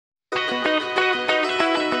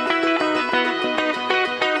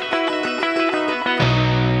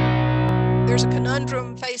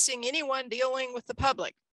facing anyone dealing with the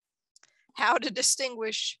public. How to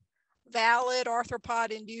distinguish valid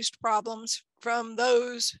arthropod-induced problems from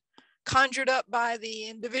those conjured up by the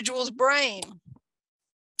individual's brain.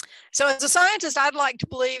 So as a scientist, I'd like to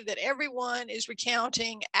believe that everyone is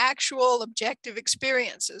recounting actual objective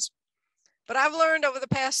experiences. But I've learned over the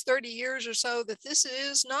past 30 years or so that this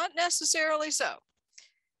is not necessarily so.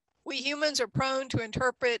 We humans are prone to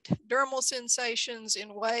interpret dermal sensations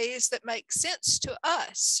in ways that make sense to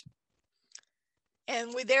us.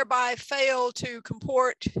 And we thereby fail to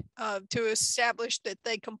comport, to establish that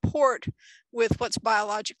they comport with what's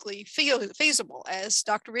biologically feasible. As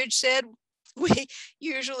Dr. Ridge said, we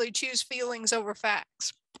usually choose feelings over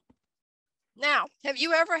facts. Now, have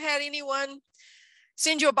you ever had anyone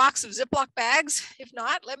send you a box of Ziploc bags? If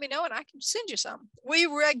not, let me know and I can send you some. We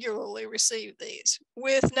regularly receive these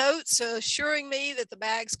with notes assuring me that the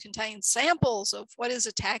bags contain samples of what is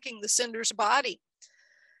attacking the sender's body.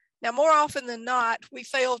 Now, more often than not, we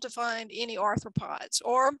fail to find any arthropods,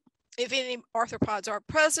 or if any arthropods are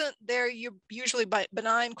present, they're usually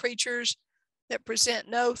benign creatures that present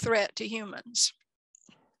no threat to humans.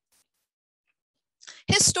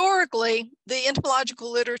 Historically, in the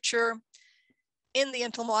entomological literature,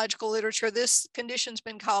 this condition's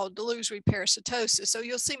been called delusory parasitosis. So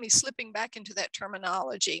you'll see me slipping back into that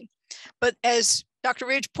terminology. But as Dr.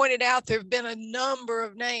 Ridge pointed out, there have been a number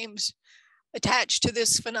of names attached to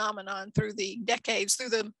this phenomenon through the decades, through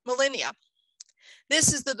the millennia.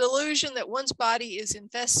 This is the delusion that one's body is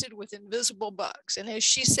infested with invisible bugs. And as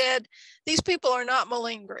she said, these people are not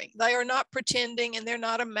malingering. They are not pretending and they're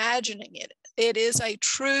not imagining it. It is a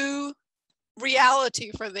true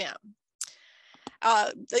reality for them.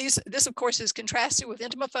 This, of course, is contrasted with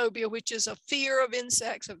entomophobia, which is a fear of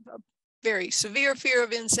insects, a very severe fear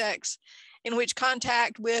of insects, in which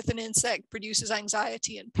contact with an insect produces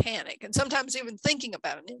anxiety and panic, and sometimes even thinking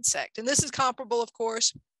about an insect. And this is comparable, of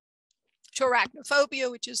course, to arachnophobia,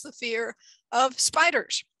 which is the fear of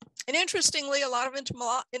spiders. And interestingly, a lot of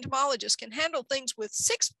entomologists can handle things with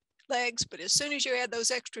 6 legs, but as soon as you add those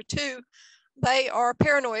extra 2, they are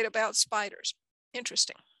paranoid about spiders.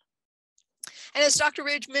 Interesting. And as Dr.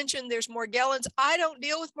 Ridge mentioned, there's Morgellons. I don't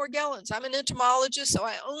deal with Morgellons. I'm an entomologist, so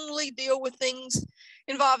I only deal with things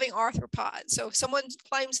involving arthropods. So if someone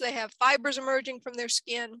claims they have fibers emerging from their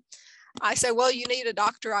skin, I say, well, you need a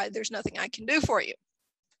doctor. There's nothing I can do for you.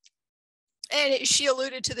 And she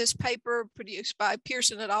alluded to this paper produced by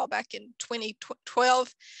Pearson et al. Back in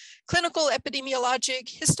 2012, Clinical, Epidemiologic,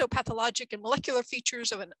 Histopathologic, and Molecular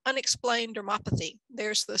Features of an Unexplained Dermopathy.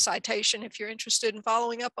 There's the citation if you're interested in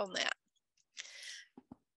following up on that.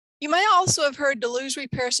 You may also have heard delusory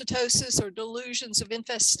parasitosis or delusions of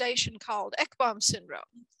infestation called Ekbom syndrome.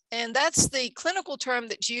 And that's the clinical term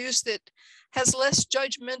that's used that has less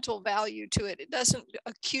judgmental value to it. It doesn't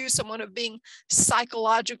accuse someone of being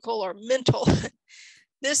psychological or mental.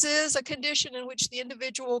 This is a condition in which the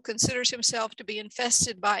individual considers himself to be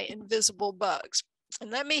infested by invisible bugs.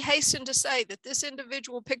 And let me hasten to say that this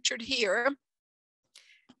individual pictured here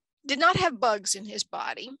did not have bugs in his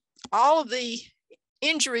body. All of the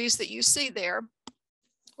injuries that you see there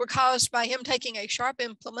were caused by him taking a sharp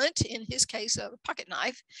implement, in his case a pocket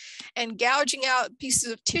knife, and gouging out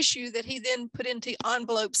pieces of tissue that he then put into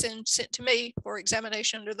envelopes and sent to me for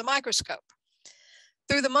examination under the microscope.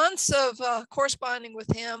 Through the months of corresponding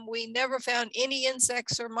with him, we never found any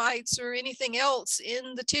insects or mites or anything else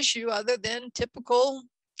in the tissue other than typical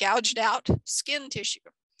gouged out skin tissue.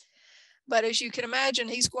 But as you can imagine,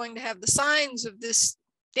 he's going to have the signs of this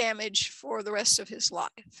damage for the rest of his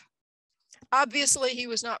life. Obviously, he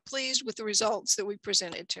was not pleased with the results that we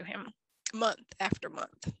presented to him month after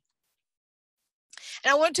month. And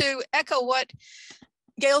I want to echo what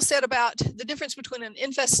Gale said about the difference between an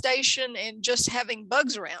infestation and just having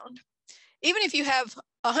bugs around. Even if you have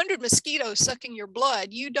 100 mosquitoes sucking your blood,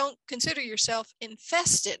 you don't consider yourself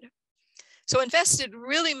infested. So infested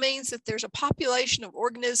really means that there's a population of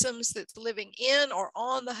organisms that's living in or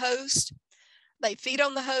on the host. They feed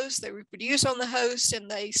on the host, they reproduce on the host, and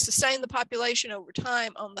they sustain the population over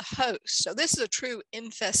time on the host. So this is a true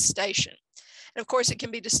infestation. And of course, it can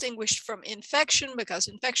be distinguished from infection because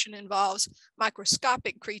infection involves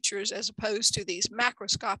microscopic creatures as opposed to these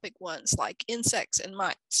macroscopic ones like insects and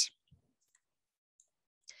mites.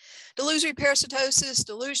 Delusory parasitosis,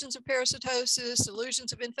 delusions of parasitosis,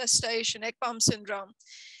 delusions of infestation, Ekbom syndrome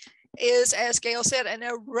is, as Gale said, an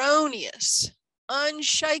erroneous,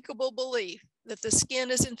 unshakable belief that the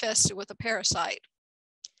skin is infested with a parasite.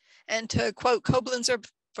 And to quote Koblenzer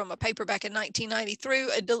from a paper back in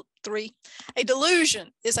 1993, a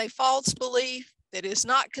delusion is a false belief that is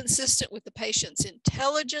not consistent with the patient's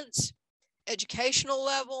intelligence, educational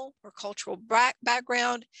level, or cultural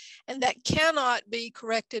background, and that cannot be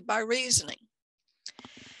corrected by reasoning.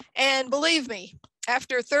 And believe me,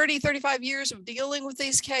 after 30, 35 years of dealing with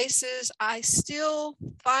these cases, I still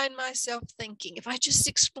find myself thinking, if I just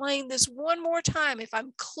explain this one more time, if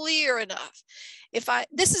I'm clear enough,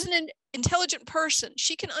 this is an intelligent person,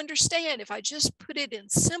 she can understand if I just put it in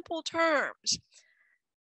simple terms.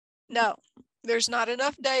 No, there's not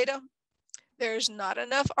enough data. There's not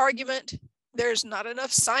enough argument. There's not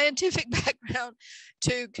enough scientific background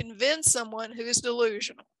to convince someone who is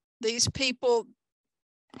delusional. These people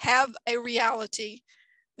have a reality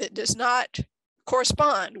that does not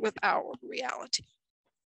correspond with our reality.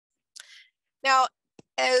 Now,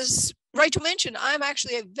 as Rachel mentioned, I'm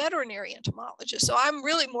actually a veterinary entomologist, so I'm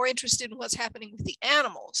really more interested in what's happening with the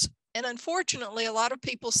animals. And unfortunately, a lot of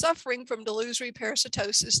people suffering from delusory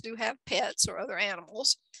parasitosis do have pets or other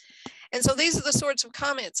animals. And so these are the sorts of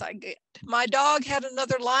comments I get. My dog had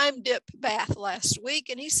another lime dip bath last week,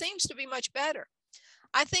 and he seems to be much better.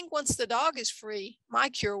 I think once the dog is free, my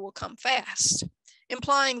cure will come fast,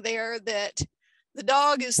 implying there that the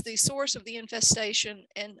dog is the source of the infestation,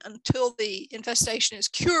 and until the infestation is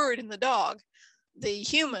cured in the dog, the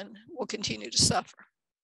human will continue to suffer.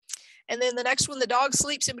 And then the next one, the dog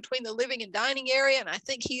sleeps in between the living and dining area, and I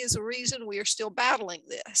think he is the reason we are still battling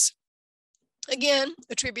this. Again,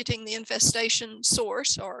 attributing the infestation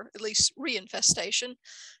source, or at least reinfestation,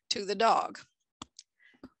 to the dog.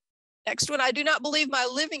 Next one, I do not believe my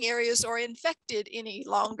living areas are infected any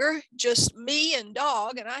longer, just me and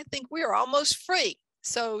dog, and I think we are almost free.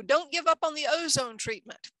 So don't give up on the ozone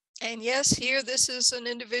treatment. And yes, here this is an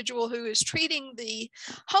individual who is treating the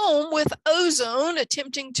home with ozone,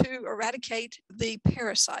 attempting to eradicate the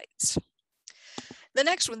parasites. The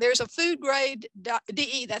next one, there's a food grade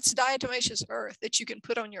DE, that's diatomaceous earth, that you can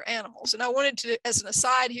put on your animals. And I wanted to, as an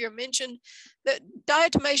aside here, mention that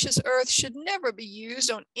diatomaceous earth should never be used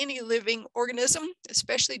on any living organism,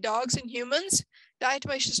 especially dogs and humans.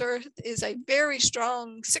 Diatomaceous earth is a very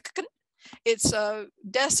strong siccant. It's a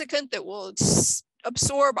desiccant that will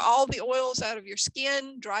absorb all the oils out of your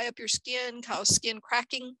skin, dry up your skin, cause skin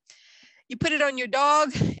cracking. You put it on your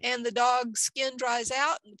dog and the dog's skin dries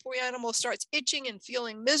out and the poor animal starts itching and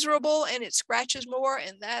feeling miserable, and it scratches more,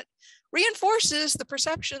 and that reinforces the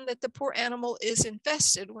perception that the poor animal is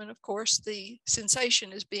infested, when of course the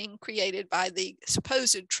sensation is being created by the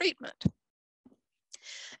supposed treatment.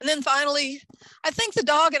 And then finally, I think the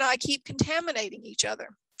dog and I keep contaminating each other,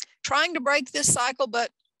 trying to break this cycle,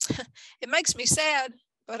 but it makes me sad,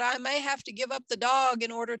 but I may have to give up the dog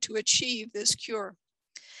in order to achieve this cure.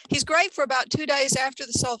 He's great for about 2 days after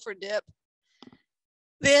the sulfur dip,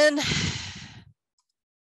 then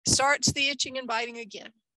starts the itching and biting again.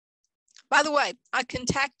 By the way, I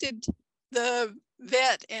contacted the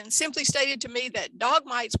vet and simply stated to me that dog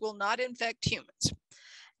mites will not infect humans.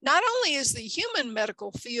 Not only is the human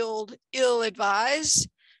medical field ill-advised,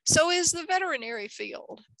 so is the veterinary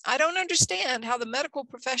field. I don't understand how the medical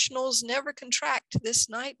professionals never contract this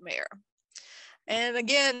nightmare. And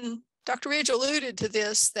again, Dr. Ridge alluded to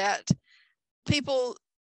this, that people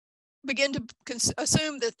begin to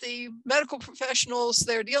assume that the medical professionals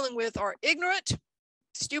they're dealing with are ignorant,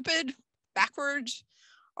 stupid, backwards,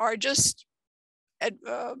 or just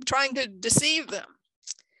trying to deceive them.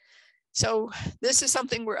 So this is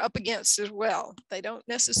something we're up against as well. They don't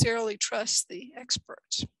necessarily trust the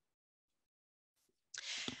experts.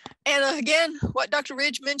 And again, what Dr.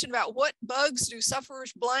 Ridge mentioned about what bugs do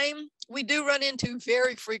sufferers blame, we do run into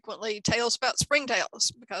very frequently tailspout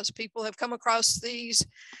springtails, because people have come across these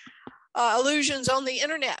illusions on the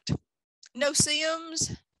internet.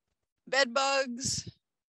 No-see-ums, bed bugs,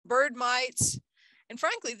 bird mites, and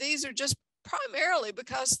frankly, these are just primarily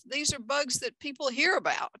because these are bugs that people hear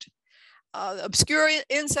about. Obscure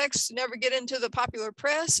insects never get into the popular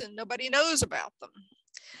press and nobody knows about them.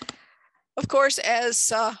 Of course,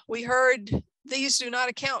 as we heard, these do not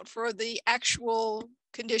account for the actual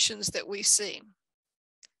conditions that we see.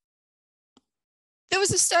 There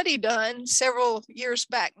was a study done several years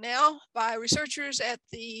back now by researchers at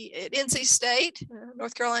NC State,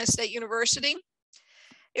 North Carolina State University.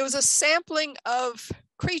 It was a sampling of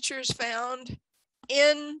creatures found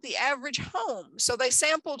in the average home. So they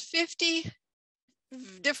sampled 50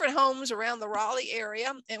 different homes around the Raleigh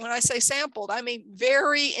area. And when I say sampled, I mean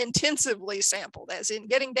very intensively sampled, as in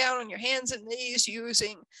getting down on your hands and knees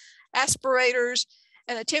using aspirators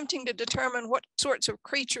and attempting to determine what sorts of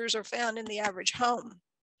creatures are found in the average home.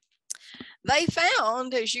 They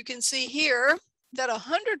found, as you can see here, that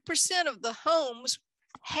 100% of the homes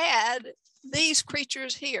had these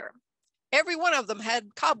creatures here. Every one of them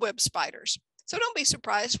had cobweb spiders. So don't be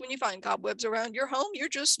surprised when you find cobwebs around your home. You're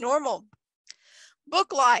just normal.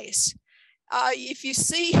 Book lice. If you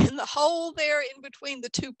see in the hole there in between the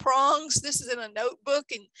two prongs, this is in a notebook,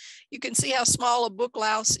 and you can see how small a book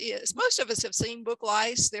louse is. Most of us have seen book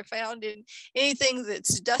lice. They're found in anything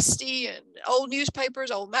that's dusty and old newspapers,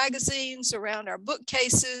 old magazines, around our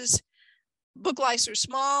bookcases. Book lice are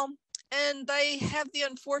small, and they have the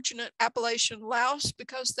unfortunate appellation louse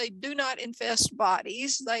because they do not infest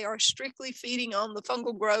bodies. They are strictly feeding on the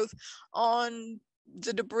fungal growth on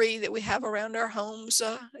the debris that we have around our homes,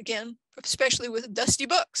 again, especially with dusty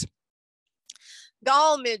books.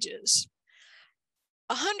 Gall midges.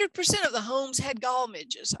 100% of the homes had gall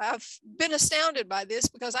midges. I've been astounded by this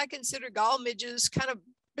because I consider gall midges kind of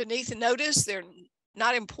beneath the notice. They're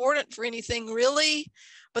not important for anything really,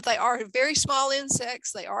 but they are very small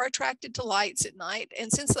insects. They are attracted to lights at night. And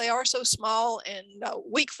since they are so small and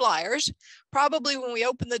weak flyers, probably when we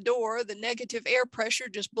open the door, the negative air pressure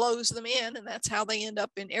just blows them in, and that's how they end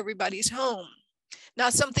up in everybody's home.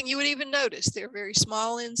 Not something you would even notice. They're very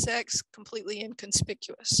small insects, completely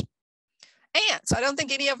inconspicuous. Ants. I don't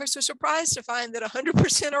think any of us are surprised to find that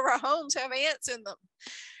 100% of our homes have ants in them.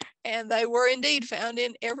 And they were indeed found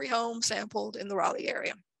in every home sampled in the Raleigh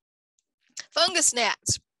area. Fungus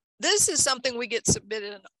gnats. This is something we get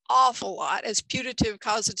submitted an awful lot as putative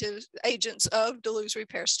causative agents of delusory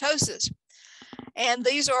parasitosis. And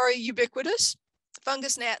these are ubiquitous.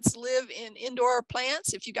 Fungus gnats live in indoor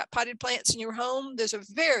plants. If you've got potted plants in your home, there's a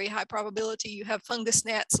very high probability you have fungus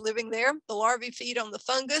gnats living there. The larvae feed on the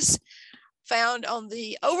fungus found on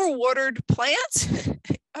the overwatered plants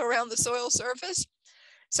around the soil surface.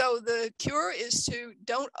 So the cure is to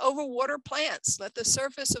don't overwater plants. Let the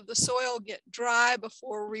surface of the soil get dry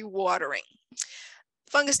before rewatering.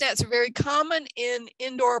 Fungus gnats are very common in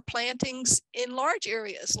indoor plantings in large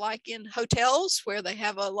areas, like in hotels where they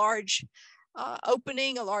have a large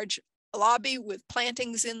opening, a large lobby with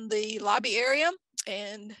plantings in the lobby area,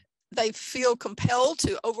 and they feel compelled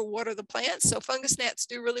to overwater the plants. So fungus gnats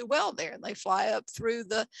do really well there, and they fly up through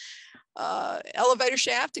the elevator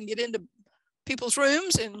shaft and get into people's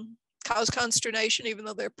rooms and cause consternation, even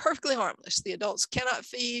though they're perfectly harmless. The adults cannot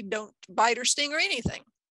feed, don't bite or sting or anything,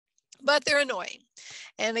 but they're annoying.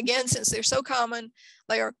 And again, since they're so common,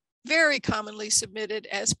 they are very commonly submitted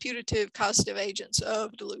as putative causative agents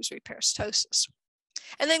of delusory parasitosis.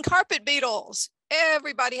 And then carpet beetles.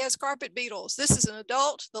 Everybody has carpet beetles. This is an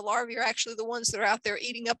adult. The larvae are actually the ones that are out there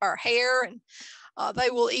eating up our hair, and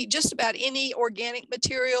they will eat just about any organic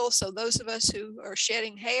material. So those of us who are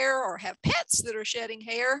shedding hair or have pets that are shedding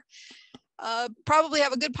hair probably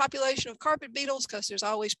have a good population of carpet beetles because there's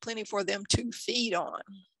always plenty for them to feed on.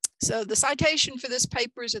 So the citation for this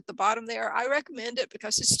paper is at the bottom there. I recommend it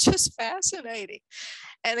because it's just fascinating.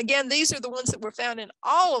 And again, these are the ones that were found in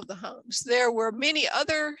all of the homes. There were many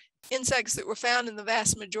other insects that were found in the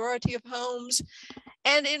vast majority of homes.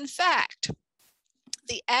 And in fact,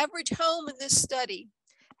 the average home in this study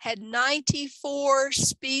had 94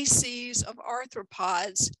 species of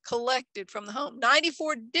arthropods collected from the home.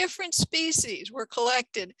 94 different species were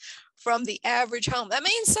collected from the average home. That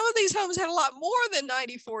means some of these homes had a lot more than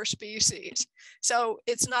 94 species. So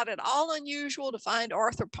it's not at all unusual to find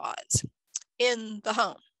arthropods in the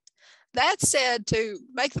home. That said, to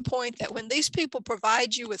make the point that when these people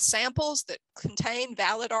provide you with samples that contain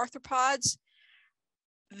valid arthropods,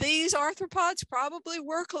 these arthropods probably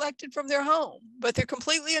were collected from their home, but they're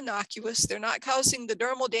completely innocuous. They're not causing the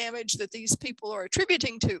dermal damage that these people are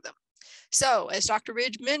attributing to them. So as Dr.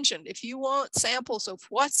 Ridge mentioned, if you want samples of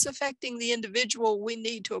what's affecting the individual, we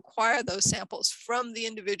need to acquire those samples from the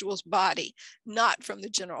individual's body, not from the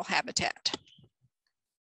general habitat.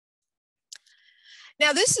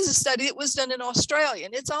 Now, this is a study that was done in Australia,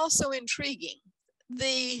 and it's also intriguing.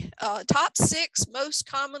 The top 6 most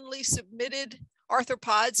commonly submitted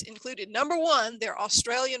arthropods included, number 1, their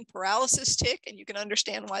Australian paralysis tick, and you can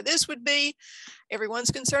understand why this would be.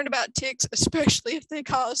 Everyone's concerned about ticks, especially if they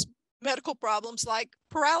cause medical problems like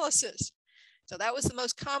paralysis. So that was the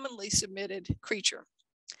most commonly submitted creature.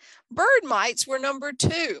 Bird mites were number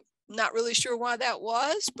 2. Not really sure why that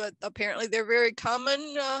was, but apparently they're very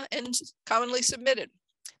common and commonly submitted.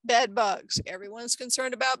 Bed bugs. Everyone's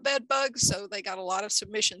concerned about bed bugs, so they got a lot of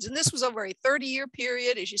submissions. And this was over a 30-year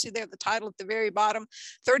period. As you see there, the title at the very bottom,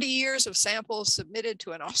 30 years of samples submitted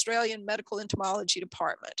to an Australian medical entomology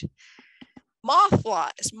department. Moth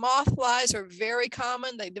flies. Moth flies are very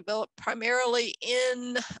common. They develop primarily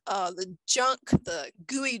in the junk, the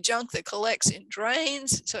gooey junk that collects in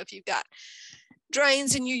drains. So if you've got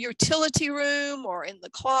Drains in your utility room or in the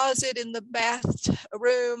closet, in the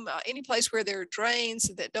bathroom, any place where there are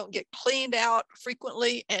drains that don't get cleaned out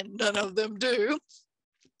frequently, and none of them do.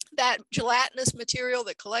 That gelatinous material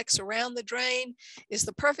that collects around the drain is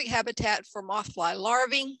the perfect habitat for mothfly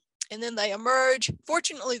larvae. And then they emerge.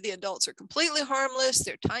 Fortunately, the adults are completely harmless.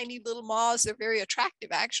 They're tiny little moths. They're very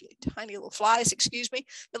attractive, actually, tiny little flies, excuse me,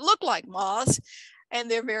 that look like moths. And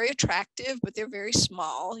they're very attractive, but they're very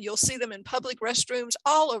small. You'll see them in public restrooms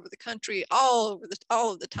all over the country, all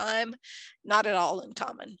of the time, not at all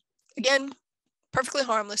uncommon. Again, perfectly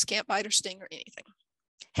harmless, can't bite or sting or anything.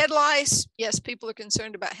 Head lice, yes, people are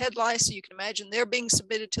concerned about head lice, so you can imagine they're being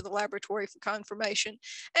submitted to the laboratory for confirmation,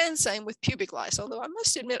 and same with pubic lice, although I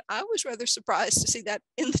must admit I was rather surprised to see that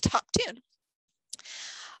in the top 10.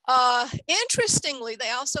 Interestingly,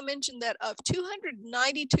 they also mentioned that of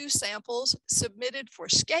 292 samples submitted for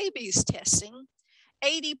scabies testing,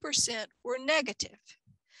 80% were negative.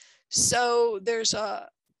 So there's a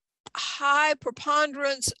high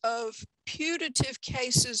preponderance of putative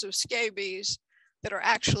cases of scabies that are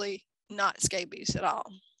actually not scabies at all.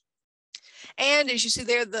 And as you see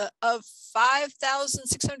there, of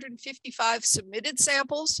 5,655 submitted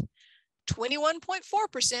samples,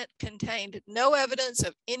 21.4% contained no evidence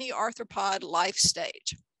of any arthropod life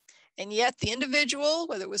stage. And yet the individual,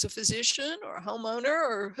 whether it was a physician or a homeowner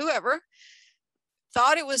or whoever,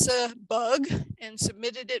 thought it was a bug and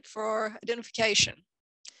submitted it for identification.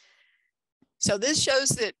 So this shows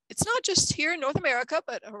that it's not just here in North America,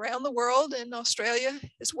 but around the world, in Australia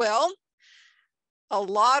as well. A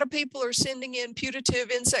lot of people are sending in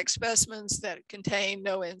putative insect specimens that contain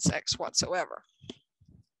no insects whatsoever.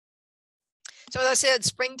 So as I said,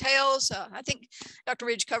 springtails, I think Dr.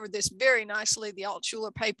 Ridge covered this very nicely, the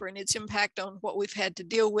Altshuler paper and its impact on what we've had to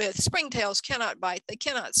deal with. Springtails cannot bite, they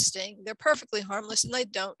cannot sting, they're perfectly harmless, and they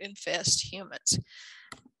don't infest humans.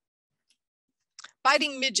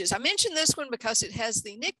 Biting midges. I mentioned this one because it has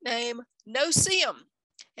the nickname no-see-um.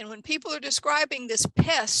 And when people are describing this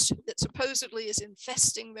pest that supposedly is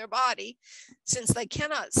infesting their body, since they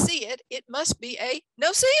cannot see it, it must be a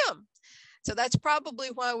no-see-um. So that's probably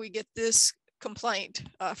why we get this complaint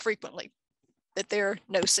frequently, that they're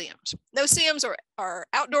no-see-ums. No-see-ums are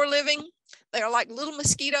outdoor living. They are like little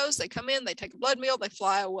mosquitoes. They come in, they take a blood meal, they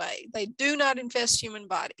fly away. They do not infest human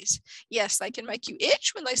bodies. Yes, they can make you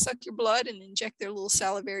itch when they suck your blood and inject their little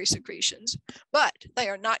salivary secretions, but they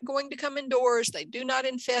are not going to come indoors. They do not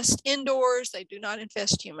infest indoors. They do not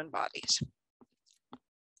infest human bodies.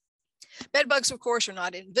 Bed bugs, of course, are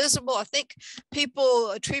not invisible. I think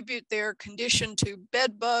people attribute their condition to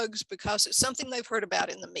bed bugs because it's something they've heard about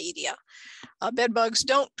in the media. Bed bugs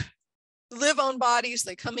don't live on bodies.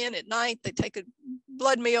 They come in at night, they take a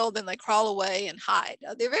blood meal, then they crawl away and hide.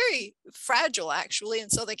 They're very fragile, actually, and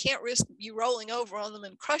so they can't risk you rolling over on them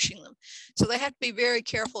and crushing them. So they have to be very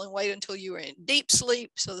careful and wait until you are in deep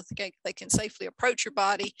sleep so that they can safely approach your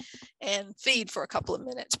body and feed for a couple of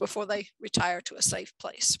minutes before they retire to a safe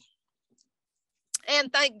place.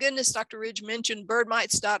 And thank goodness Dr. Ridge mentioned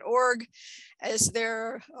birdmites.org as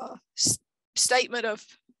their statement of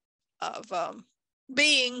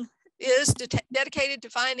being is dedicated to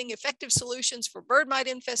finding effective solutions for bird mite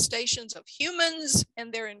infestations of humans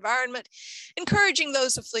and their environment, encouraging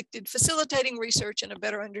those afflicted, facilitating research and a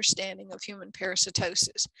better understanding of human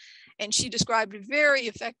parasitosis. And she described very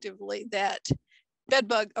effectively that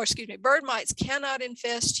bird mites cannot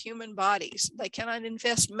infest human bodies. They cannot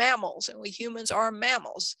infest mammals, and we humans are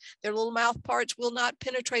mammals. Their little mouth parts will not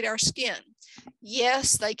penetrate our skin.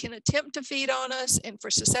 Yes, they can attempt to feed on us, and for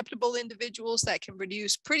susceptible individuals that can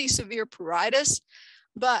produce pretty severe pruritus,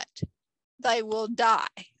 but they will die.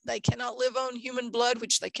 They cannot live on human blood,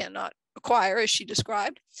 which they cannot acquire, as she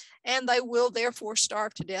described, and they will therefore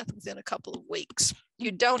starve to death within a couple of weeks.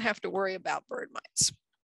 You don't have to worry about bird mites.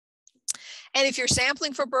 And if you're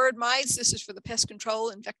sampling for bird mites, this is for the pest control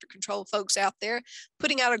and vector control folks out there,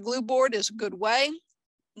 putting out a glue board is a good way.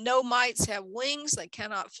 No mites have wings, they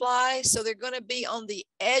cannot fly, so they're going to be on the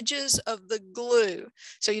edges of the glue.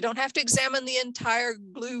 So you don't have to examine the entire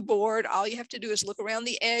glue board. All you have to do is look around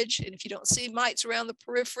the edge, and if you don't see mites around the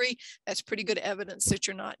periphery, that's pretty good evidence that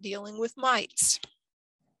you're not dealing with mites.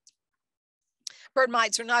 Bird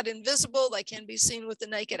mites are not invisible. They can be seen with the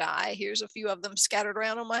naked eye. Here's a few of them scattered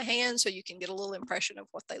around on my hand so you can get a little impression of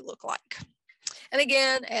what they look like. And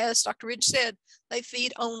again, as Dr. Ridge said, they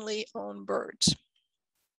feed only on birds.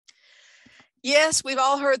 Yes, we've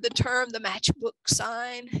all heard the term the matchbook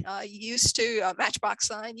sign. Matchbox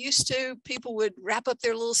sign. Used to, people would wrap up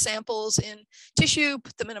their little samples in tissue,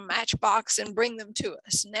 put them in a matchbox, and bring them to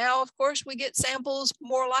us. Now, of course, we get samples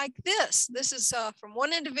more like this. This is from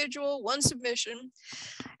one individual, one submission,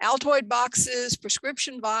 Altoid boxes,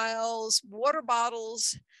 prescription vials, water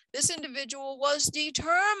bottles. This individual was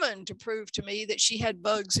determined to prove to me that she had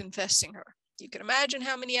bugs infesting her. You can imagine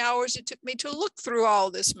how many hours it took me to look through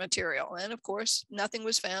all this material. And of course, nothing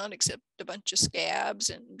was found except a bunch of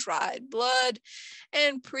scabs and dried blood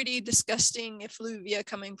and pretty disgusting effluvia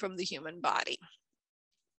coming from the human body.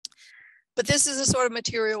 But this is the sort of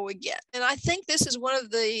material we get. And I think this is one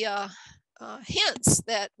of the hints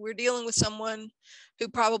that we're dealing with someone who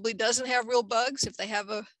probably doesn't have real bugs. If they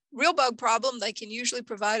have a real bug problem, they can usually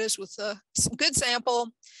provide us with a good sample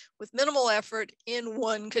with minimal effort in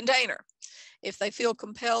one container. If they feel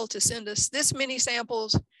compelled to send us this many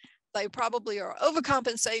samples, they probably are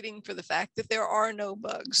overcompensating for the fact that there are no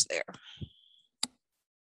bugs there.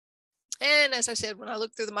 And as I said, when I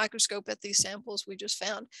looked through the microscope at these samples, we just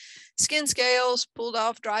found skin scales, pulled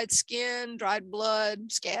off dried skin, dried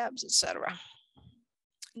blood, scabs, etc.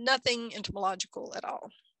 Nothing entomological at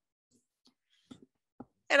all.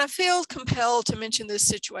 And I feel compelled to mention this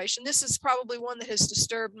situation. This is probably one that has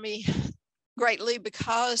disturbed me greatly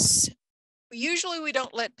because usually we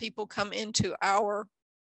don't let people come into our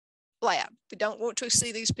lab. We don't want to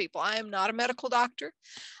see these people. I am not a medical doctor.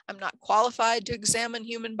 I'm not qualified to examine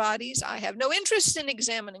human bodies. I have no interest in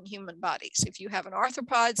examining human bodies. If you have an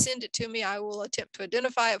arthropod, send it to me. I will attempt to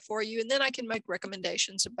identify it for you, and then I can make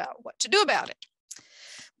recommendations about what to do about it.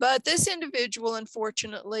 But this individual,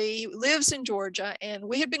 unfortunately, lives in Georgia, and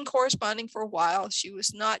we had been corresponding for a while. She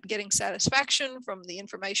was not getting satisfaction from the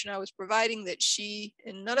information I was providing, that she,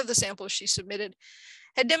 in none of the samples she submitted,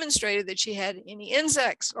 had demonstrated that she had any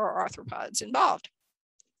insects or arthropods involved.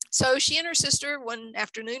 So she and her sister one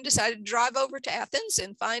afternoon decided to drive over to Athens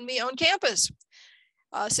and find me on campus.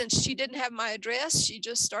 Since she didn't have my address, she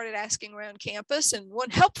just started asking around campus, and one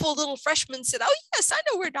helpful little freshman said, "Oh yes, I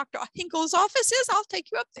know where Dr. Hinkle's office is. I'll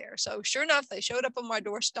take you up there." So sure enough, they showed up on my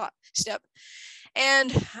doorstep.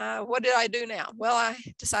 And what did I do now? Well, I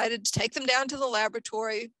decided to take them down to the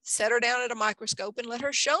laboratory, set her down at a microscope, and let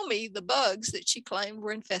her show me the bugs that she claimed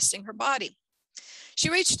were infesting her body. She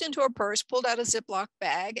reached into her purse, pulled out a Ziploc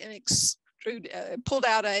bag, and pulled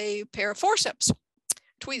out a pair of forceps,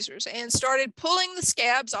 tweezers, and started pulling the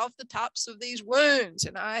scabs off the tops of these wounds.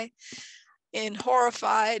 And I, in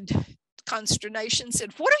horrified consternation,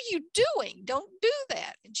 said, "What are you doing? Don't do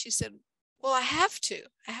that." And she said, "Well, I have to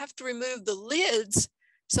remove the lids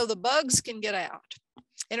so the bugs can get out."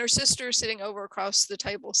 And her sister, sitting over across the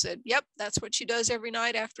table, said, "Yep, that's what she does every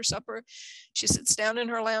night after supper. She sits down in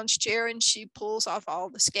her lounge chair and she pulls off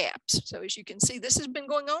all the scabs." So as you can see, this has been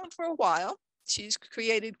going on for a while. She's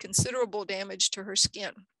created considerable damage to her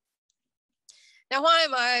skin. Now, why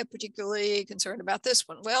am I particularly concerned about this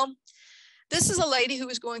one? Well, this is a lady who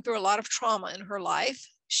was going through a lot of trauma in her life.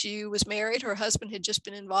 She was married. Her husband had just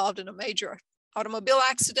been involved in a major automobile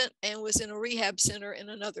accident and was in a rehab center in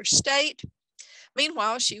another state.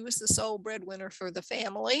 Meanwhile, she was the sole breadwinner for the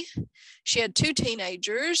family. She had 2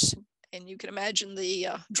 teenagers, and you can imagine the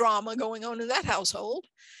drama going on in that household.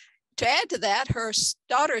 To add to that, her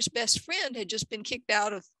daughter's best friend had just been kicked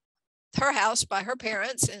out of her house by her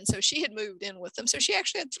parents, and so she had moved in with them. So she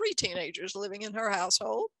actually had 3 teenagers living in her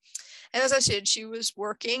household. And as I said, she was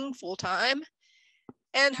working full-time,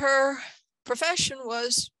 and her profession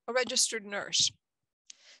was a registered nurse.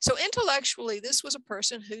 So intellectually, this was a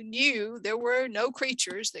person who knew there were no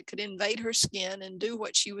creatures that could invade her skin and do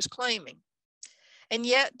what she was claiming. And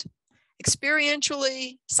yet,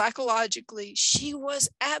 experientially, psychologically, she was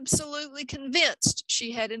absolutely convinced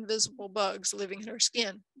she had invisible bugs living in her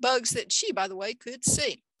skin, bugs that she, by the way, could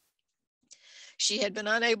see. She had been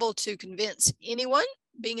unable to convince anyone.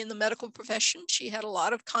 Being in the medical profession, she had a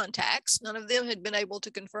lot of contacts. None of them had been able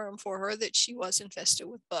to confirm for her that she was infested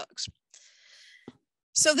with bugs.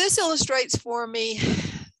 So this illustrates for me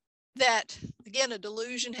that, again, a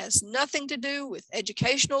delusion has nothing to do with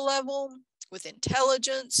educational level, with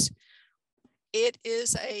intelligence. It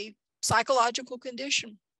is a psychological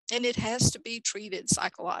condition, and it has to be treated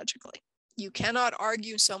psychologically. You cannot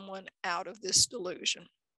argue someone out of this delusion.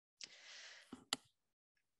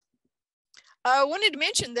 I wanted to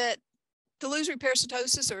mention that delusory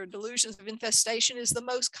parasitosis, or delusions of infestation, is the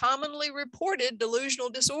most commonly reported delusional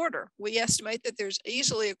disorder. We estimate that there's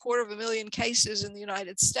easily 250,000 cases in the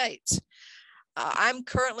United States. I'm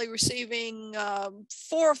currently receiving 4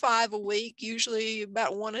 or 5 a week, usually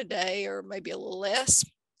about 1 a day or maybe a little less,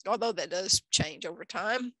 although that does change over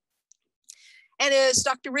time. And as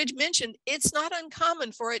Dr. Ridge mentioned, it's not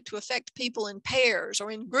uncommon for it to affect people in pairs or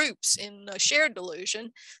in groups in a shared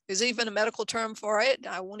delusion. There's even a medical term for it.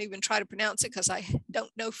 I won't even try to pronounce it because I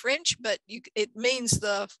don't know French, but it means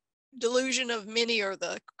the delusion of many, or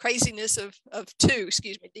the craziness of two,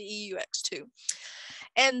 DEUX2.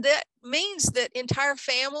 And that means that entire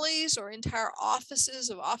families or entire offices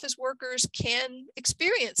of office workers can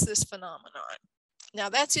experience this phenomenon. Now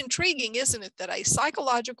that's intriguing, isn't it? That a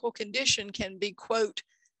psychological condition can be, quote,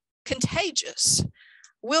 contagious.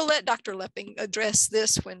 We'll let Dr. Lepping address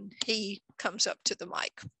this when he comes up to the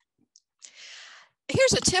mic.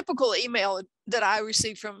 Here's a typical email that I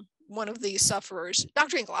received from one of these sufferers.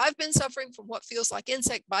 Dr. Hinkle, I've been suffering from what feels like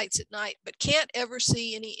insect bites at night, but can't ever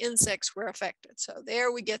see any insects where affected. So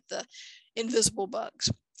there we get the invisible bugs.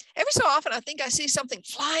 Every so often, I think I see something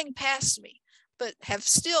flying past me, but have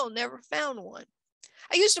still never found one.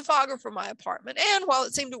 I used a fogger for my apartment, and while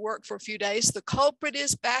it seemed to work for a few days, the culprit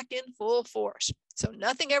is back in full force. So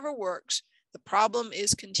nothing ever works. The problem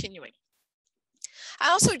is continuing. I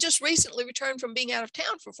also just recently returned from being out of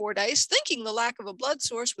town for 4 days, thinking the lack of a blood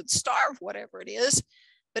source would starve whatever it is,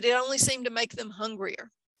 but it only seemed to make them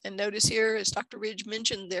hungrier. And notice here, as Dr. Ridge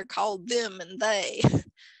mentioned, they're called them and they.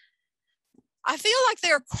 I feel like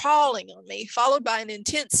they're crawling on me, followed by an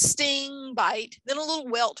intense sting, bite, then a little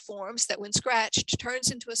welt forms that when scratched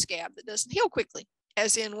turns into a scab that doesn't heal quickly,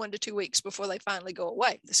 as in 1 to 2 weeks before they finally go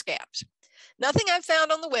away, the scabs. Nothing I've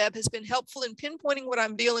found on the web has been helpful in pinpointing what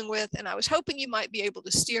I'm dealing with, and I was hoping you might be able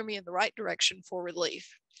to steer me in the right direction for relief.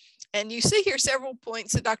 And you see here several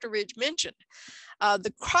points that Dr. Ridge mentioned.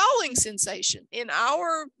 The crawling sensation, in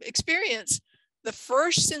our experience, the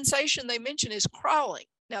first sensation they mention is crawling.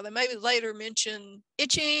 Now, they may later mention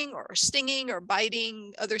itching or stinging or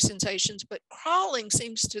biting, other sensations, but crawling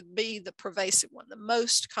seems to be the pervasive one, the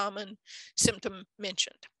most common symptom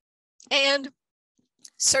mentioned. And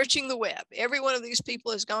searching the web. Every one of these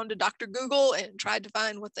people has gone to Dr. Google and tried to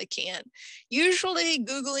find what they can. Usually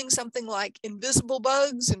Googling something like invisible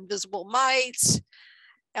bugs, invisible mites.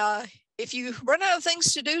 If you run out of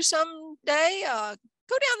things to do someday,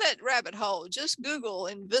 go down that rabbit hole. Just Google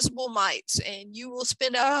invisible mites and you will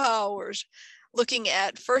spend hours looking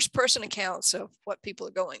at first-person accounts of what people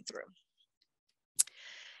are going through.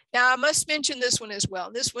 Now, I must mention this one as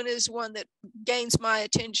well. This one is one that gains my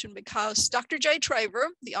attention because Dr. J. Traver,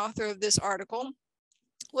 the author of this article,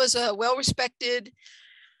 was a well-respected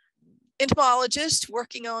entomologist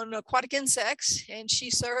working on aquatic insects, and she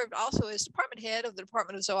served also as department head of the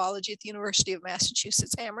Department of Zoology at the University of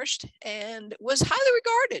Massachusetts Amherst, and was highly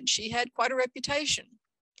regarded. She had quite a reputation.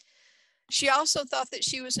 She also thought that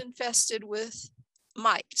she was infested with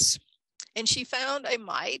mites, and she found a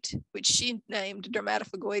mite, which she named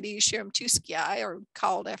Dermatophagoides shermtuskii, or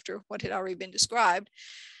called after what had already been described,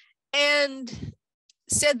 and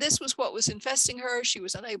said this was what was infesting her. She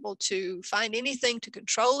was unable to find anything to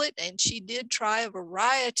control it, and she did try a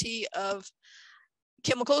variety of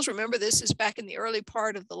chemicals. Remember, this is back in the early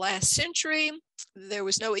part of the last century. There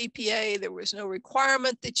was no EPA. There was no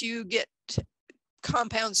requirement that you get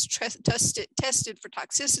compounds tested for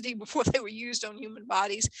toxicity before they were used on human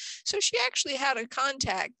bodies. So she actually had a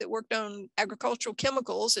contact that worked on agricultural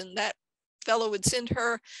chemicals, and that fellow would send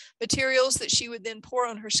her materials that she would then pour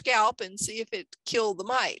on her scalp and see if it killed the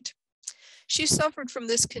mite. She suffered from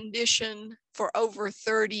this condition for over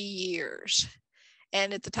 30 years,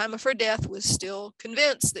 and at the time of her death was still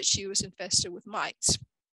convinced that she was infested with mites.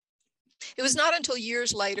 It was not until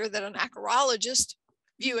years later that an acarologist,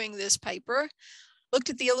 viewing this paper, looked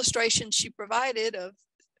at the illustrations she provided of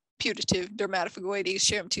putative Dermatophagoides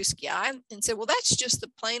shermtuskii and said, well, that's just the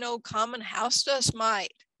plain old common house dust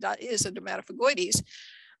mite. That is a Dermatophagoides,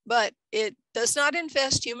 but it does not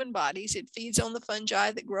infest human bodies. It feeds on the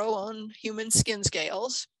fungi that grow on human skin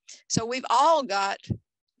scales. So we've all got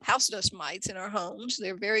house dust mites in our homes.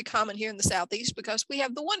 They're very common here in the Southeast because we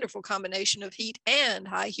have the wonderful combination of heat and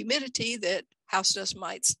high humidity that house dust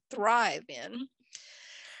mites thrive in.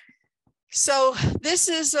 So this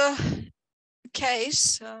is a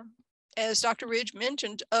case, as Dr. Ridge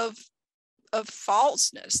mentioned, of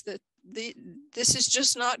falseness, that this is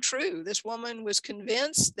just not true. This woman was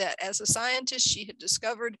convinced that as a scientist, she had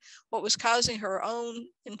discovered what was causing her own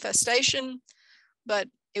infestation, but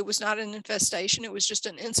it was not an infestation. It was just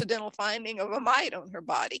an incidental finding of a mite on her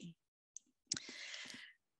body.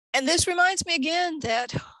 And this reminds me again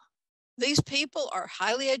that these people are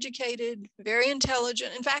highly educated, very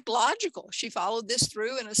intelligent, in fact, logical. She followed this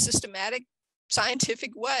through in a systematic,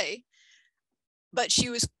 scientific way, but she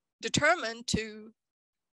was determined to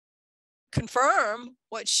confirm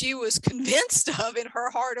what she was convinced of in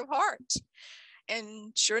her heart of hearts.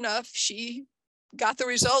 And sure enough, she got the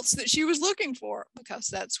results that she was looking for, because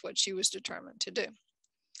that's what she was determined to do.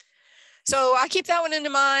 So I keep that one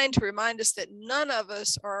in mind to remind us that none of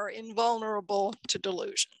us are invulnerable to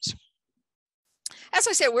delusions. As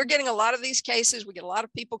I said, we're getting a lot of these cases. We get a lot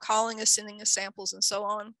of people calling us, sending us samples and so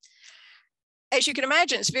on. As you can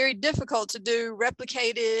imagine, it's very difficult to do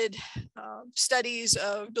replicated studies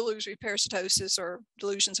of delusory parasitosis or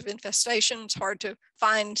delusions of infestation. It's hard to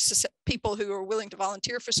find people who are willing to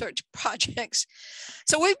volunteer for such projects.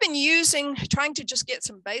 So we've been trying to just get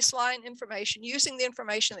some baseline information, using the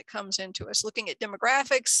information that comes into us, looking at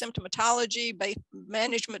demographics, symptomatology,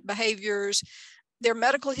 management behaviors, their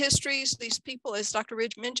medical histories. These people, as Dr.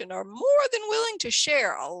 Ridge mentioned, are more than willing to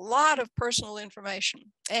share a lot of personal information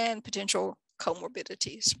and potential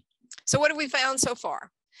comorbidities. So what have we found so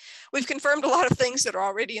far? We've confirmed a lot of things that are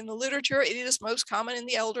already in the literature. It is most common in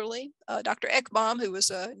the elderly. Dr. Ekbom, who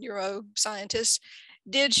was a neuroscientist,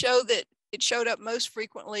 did show that it showed up most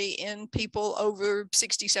frequently in people over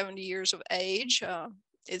 60, 70 years of age.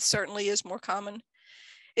 It certainly is more common.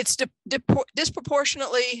 It's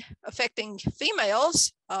disproportionately affecting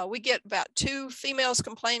females. We get about 2 females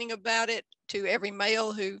complaining about it to every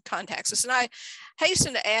male who contacts us. And I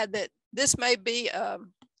hasten to add that this may be a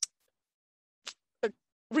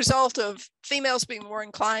result of females being more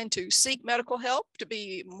inclined to seek medical help, to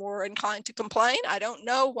be more inclined to complain. I don't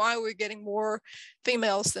know why we're getting more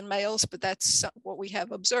females than males, but that's what we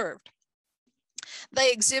have observed.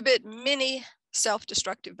 They exhibit many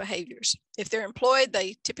self-destructive behaviors. If they're employed,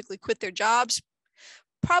 they typically quit their jobs,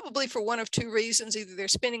 probably for one of 2 reasons. Either they're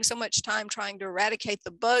spending so much time trying to eradicate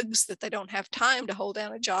the bugs that they don't have time to hold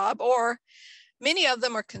down a job, or many of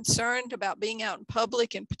them are concerned about being out in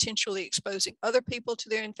public and potentially exposing other people to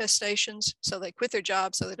their infestations, so they quit their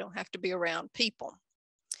job so they don't have to be around people.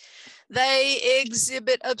 They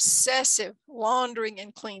exhibit obsessive laundering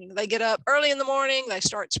and cleaning. They get up early in the morning, they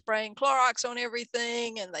start spraying Clorox on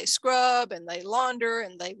everything, and they scrub and they launder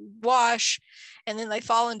and they wash, and then they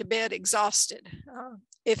fall into bed exhausted.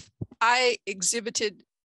 If I exhibited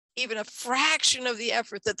even a fraction of the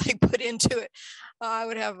effort that they put into it, I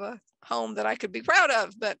would have a home that I could be proud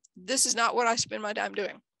of, but this is not what I spend my time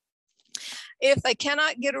doing. If they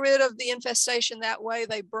cannot get rid of the infestation that way,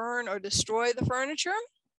 they burn or destroy the furniture,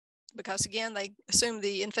 because again, they assume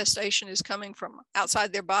the infestation is coming from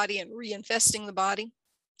outside their body and reinfesting the body.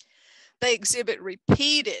 They exhibit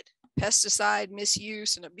repeated pesticide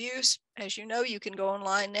misuse and abuse. As you know, you can go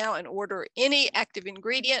online now and order any active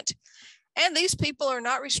ingredient. And these people are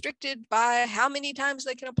not restricted by how many times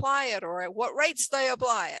they can apply it or at what rates they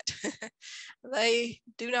apply it. They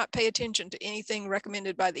do not pay attention to anything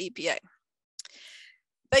recommended by the EPA.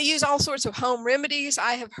 They use all sorts of home remedies.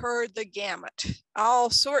 I have heard the gamut, all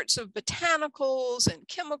sorts of botanicals and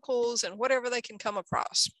chemicals and whatever they can come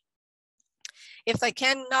across. If they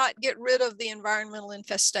cannot get rid of the environmental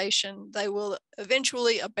infestation, they will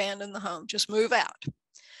eventually abandon the home, just move out.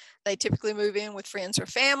 They typically move in with friends or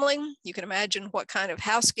family. You can imagine what kind of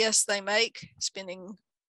house guests they make, spending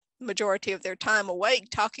the majority of their time awake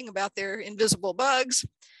talking about their invisible bugs.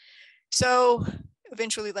 So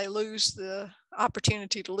eventually they lose the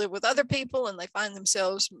opportunity to live with other people, and they find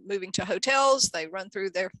themselves moving to hotels. They run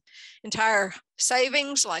through their entire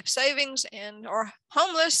savings, life savings, and are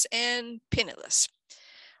homeless and penniless.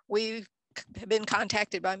 We've been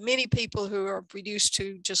contacted by many people who are reduced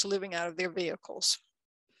to just living out of their vehicles.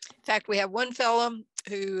 In fact, we have one fellow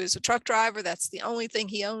who is a truck driver. That's the only thing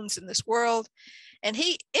he owns in this world. And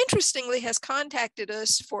he, interestingly, has contacted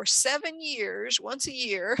us for 7 years, once a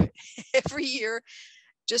year, every year,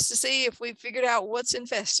 just to see if we've figured out what's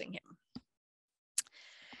infesting him.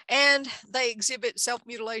 And they exhibit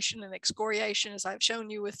self-mutilation and excoriation, as I've shown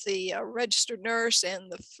you with the registered nurse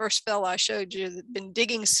and the first fellow I showed you that had been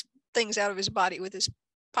digging things out of his body with his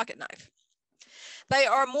pocket knife. They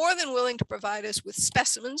are more than willing to provide us with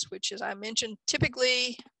specimens, which, as I mentioned,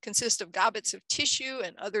 typically consist of gobbets of tissue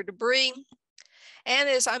and other debris. And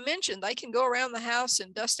as I mentioned, they can go around the house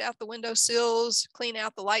and dust out the windowsills, clean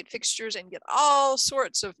out the light fixtures, and get all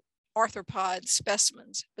sorts of arthropod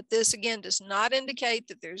specimens. But this, again, does not indicate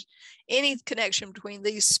that there's any connection between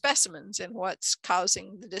these specimens and what's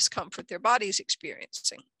causing the discomfort their body's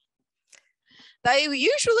experiencing. They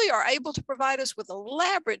usually are able to provide us with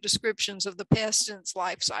elaborate descriptions of the pest and its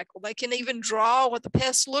life cycle. They can even draw what the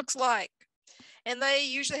pest looks like. And they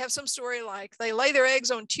usually have some story like they lay their eggs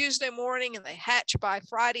on Tuesday morning and they hatch by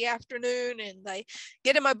Friday afternoon, and they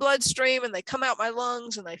get in my bloodstream and they come out my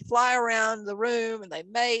lungs and they fly around the room and they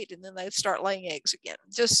mate, and then they start laying eggs again.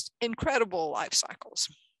 Just incredible life cycles.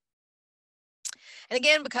 And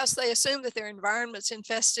again, because they assume that their environment's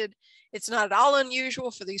infested, it's not at all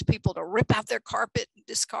unusual for these people to rip out their carpet and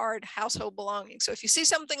discard household belongings. So if you see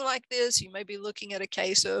something like this, you may be looking at a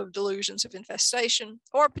case of delusions of infestation,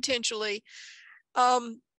 or potentially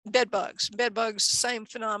bed bugs. Bed bugs, same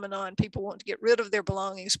phenomenon. People want to get rid of their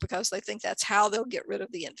belongings because they think that's how they'll get rid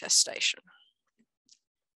of the infestation.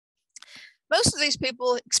 Most of these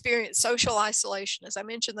people experience social isolation. As I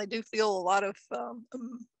mentioned, they do feel a lot of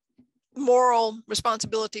moral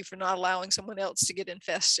responsibility for not allowing someone else to get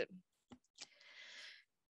infested.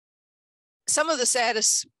 Some of the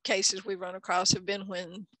saddest cases we run across have been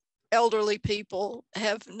when elderly people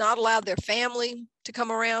have not allowed their family to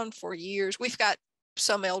come around for years. We've got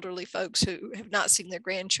some elderly folks who have not seen their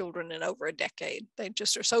grandchildren in over a decade. They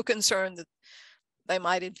just are so concerned that they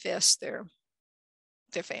might infest their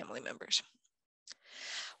family members.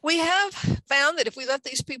 We have found that if we let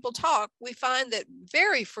these people talk, we find that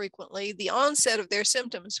very frequently the onset of their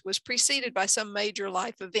symptoms was preceded by some major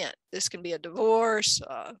life event. This can be a divorce,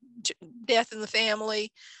 death in the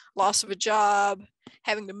family, loss of a job,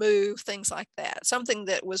 having to move, things like that. Something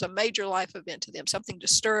that was a major life event to them, something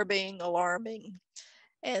disturbing, alarming.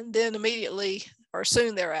 And then immediately or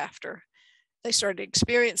soon thereafter, they started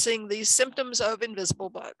experiencing these symptoms of invisible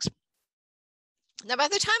bugs. Now, by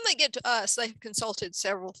the time they get to us, they've consulted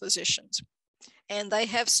several physicians, and they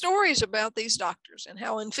have stories about these doctors and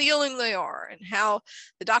how unfeeling they are and how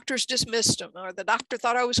the doctors dismissed them or the doctor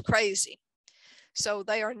thought I was crazy. So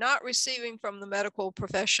they are not receiving from the medical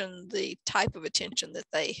profession the type of attention that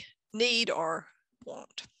they need or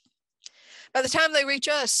want. By the time they reach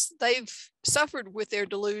us, they've suffered with their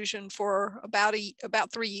delusion for about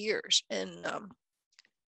 3 years, and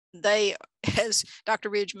they, as Dr.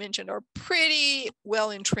 Ridge mentioned, are pretty well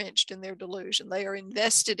entrenched in their delusion. They are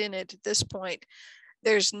invested in it at this point.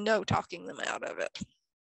 There's no talking them out of it.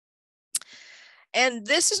 And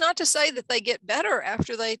this is not to say that they get better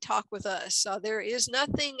after they talk with us. There is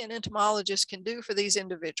nothing an entomologist can do for these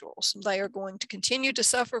individuals. They are going to continue to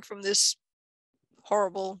suffer from this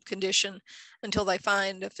horrible condition until they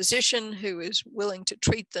find a physician who is willing to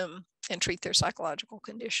treat them and treat their psychological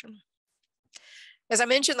condition. As I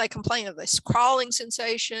mentioned, they complain of this crawling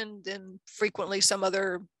sensation, then frequently some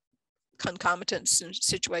other concomitant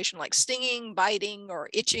situation like stinging, biting, or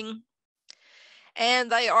itching. And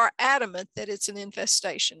they are adamant that it's an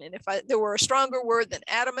infestation. And if there were a stronger word than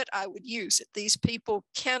adamant, I would use it. These people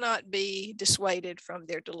cannot be dissuaded from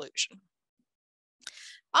their delusion.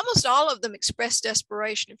 Almost all of them express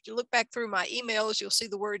desperation. If you look back through my emails, you'll see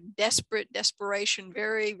the word desperate, desperation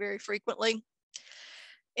very, very frequently.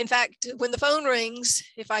 In fact, when the phone rings,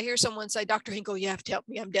 if I hear someone say, Dr. Hinkle, you have to help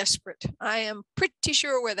me, I'm desperate, I am pretty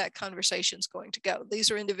sure where that conversation is going to go.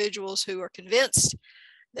 These are individuals who are convinced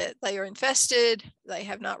that they are infested, they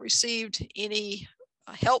have not received any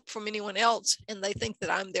help from anyone else, and they think that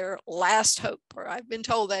I'm their last hope, or I've been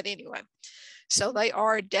told that anyway. So they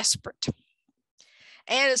are desperate.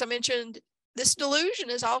 And as I mentioned, this delusion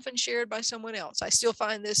is often shared by someone else. I still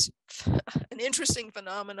find this an interesting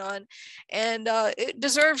phenomenon, and it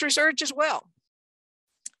deserves research as well.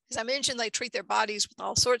 As I mentioned, they treat their bodies with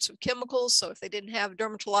all sorts of chemicals. So if they didn't have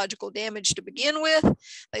dermatological damage to begin with,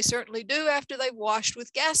 they certainly do after they've washed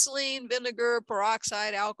with gasoline, vinegar,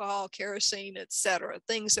 peroxide, alcohol, kerosene, etc.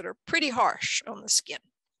 Things that are pretty harsh on the skin.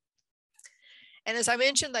 And as I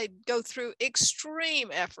mentioned, they go through extreme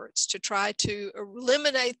efforts to try to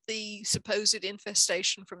eliminate the supposed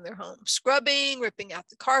infestation from their home. Scrubbing, ripping out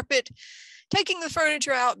the carpet, taking the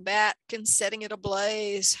furniture out back and setting it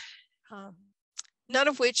ablaze, none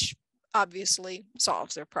of which obviously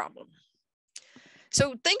solves their problem.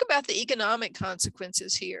 So think about the economic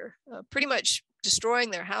consequences here, pretty much destroying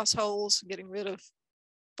their households, getting rid of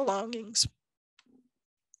belongings.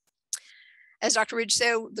 As Dr. Ridge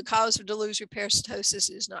said, the cause of delusory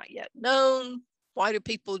parasitosis is not yet known. Why do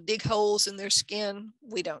people dig holes in their skin?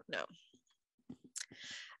 We don't know.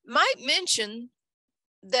 Might mention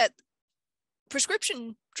that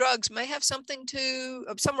prescription drugs may have some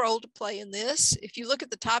role to play in this. If you look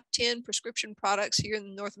at the top 10 prescription products here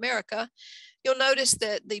in North America, you'll notice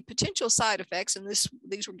that the potential side effects, and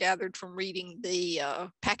these were gathered from reading the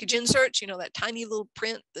package inserts, that tiny little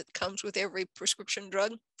print that comes with every prescription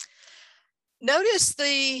drug. Notice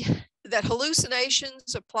that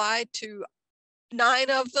hallucinations apply to 9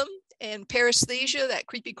 of them, and paresthesia, that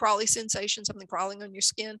creepy crawly sensation, something crawling on your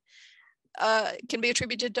skin, can be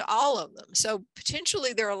attributed to all of them. So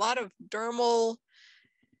potentially there are a lot of dermal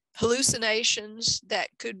hallucinations that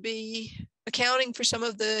could be accounting for some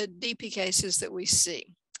of the DP cases that we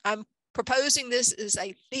see. I'm proposing this as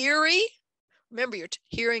a theory Remember, you're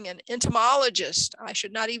hearing an entomologist. I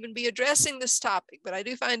should not even be addressing this topic, but I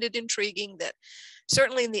do find it intriguing that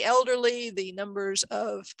certainly in the elderly, the numbers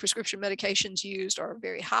of prescription medications used are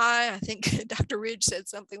very high. I think Dr. Ridge said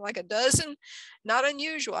something like a dozen, not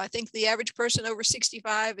unusual. I think the average person over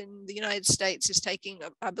 65 in the United States is taking,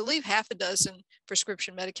 I believe, half a dozen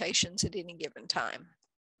prescription medications at any given time.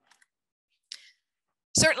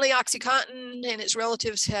 Certainly OxyContin and its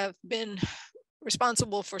relatives have been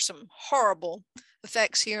responsible for some horrible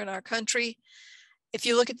effects here in our country. If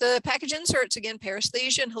you look at the package inserts, again,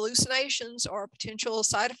 paresthesia and hallucinations are potential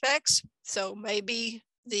side effects. So maybe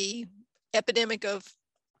the epidemic of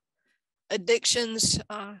addictions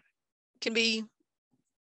can be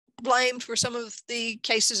blamed for some of the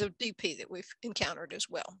cases of DP that we've encountered as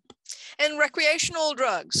well. And recreational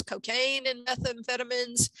drugs, cocaine and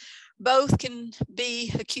methamphetamines, both can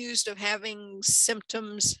be accused of having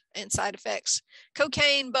symptoms and side effects.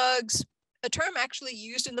 Cocaine bugs, a term actually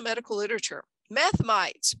used in the medical literature. Meth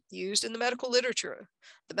mites, used in the medical literature.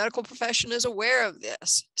 The medical profession is aware of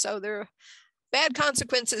this. So there are bad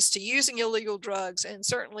consequences to using illegal drugs, and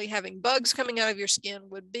certainly having bugs coming out of your skin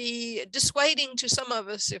would be dissuading to some of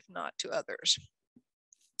us, if not to others.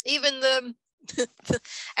 Even the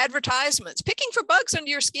advertisements, picking for bugs under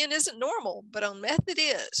your skin isn't normal, but on meth it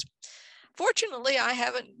is. Fortunately, I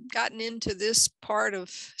haven't gotten into this part of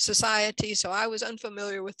society, so I was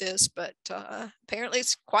unfamiliar with this, but apparently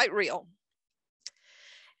it's quite real.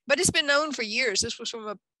 But it's been known for years. This was from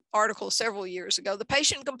an article several years ago. The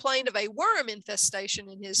patient complained of a worm infestation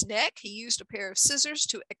in his neck. He used a pair of scissors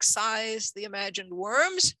to excise the imagined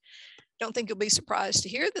worms. Don't think you'll be surprised to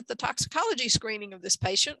hear that the toxicology screening of this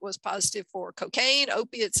patient was positive for cocaine,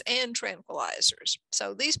 opiates, and tranquilizers.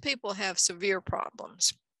 So these people have severe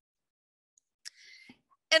problems.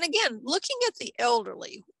 And again, looking at the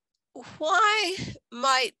elderly, why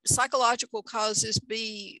might psychological causes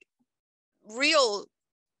be real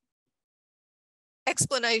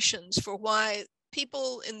explanations for why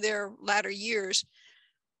people in their latter years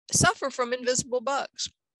suffer from invisible bugs?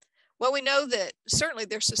 Well, we know that certainly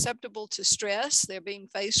they're susceptible to stress. They're being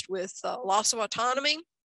faced with loss of autonomy,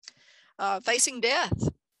 facing death.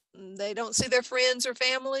 They don't see their friends or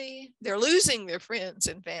family. They're losing their friends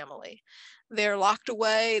and family. They're locked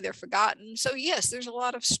away. They're forgotten. So yes, there's a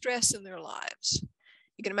lot of stress in their lives.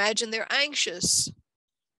 You can imagine they're anxious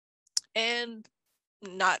and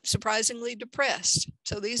not surprisingly depressed.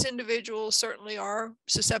 So these individuals certainly are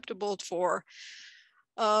susceptible for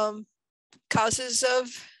causes of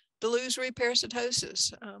delusory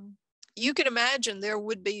parasitosis. You can imagine there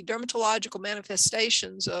would be dermatological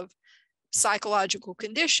manifestations of psychological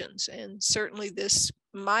conditions, and certainly this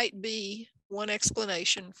might be one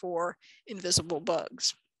explanation for invisible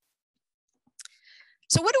bugs.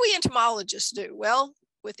 So what do we entomologists do? Well,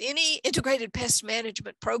 with any integrated pest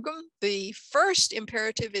management program, the first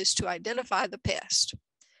imperative is to identify the pest.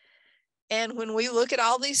 And when we look at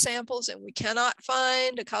all these samples and we cannot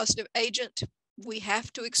find a causative agent, we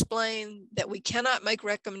have to explain that we cannot make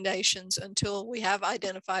recommendations until we have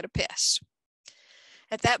identified a pest.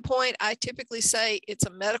 At that point, I typically say it's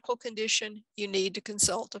a medical condition. You need to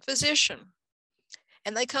consult a physician.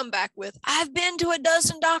 And they come back with, I've been to a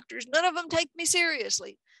dozen doctors. None of them take me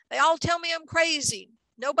seriously. They all tell me I'm crazy.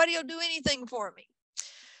 Nobody will do anything for me.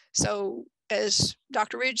 So as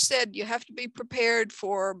Dr. Ridge said, you have to be prepared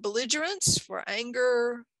for belligerence, for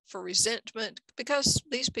anger, for resentment, because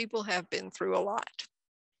these people have been through a lot.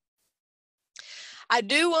 I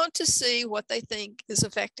do want to see what they think is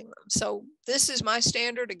affecting them. So this is my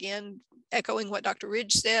standard, again, echoing what Dr.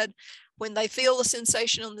 Ridge said. When they feel a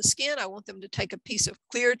sensation on the skin, I want them to take a piece of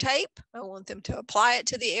clear tape. I want them to apply it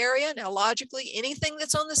to the area. Now, logically, anything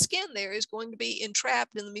that's on the skin there is going to be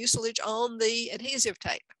entrapped in the mucilage on the adhesive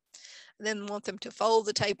tape. And then want them to fold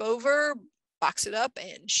the tape over, box it up,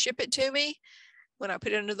 and ship it to me. When I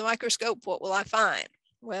put it under the microscope, what will I find?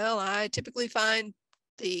 Well, I typically find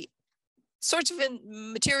the sorts of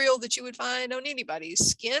material that you would find on anybody's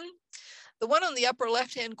skin. The one on the upper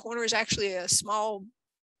left-hand corner is actually a small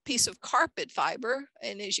piece of carpet fiber.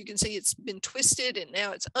 And as you can see, it's been twisted and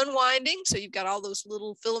now it's unwinding. So you've got all those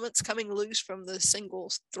little filaments coming loose from the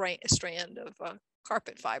single strand of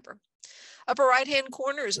carpet fiber. Upper right-hand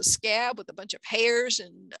corner is a scab with a bunch of hairs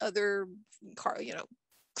and other,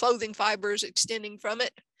 clothing fibers extending from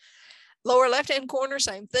it. Lower left-hand corner,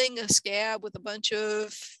 same thing, a scab with a bunch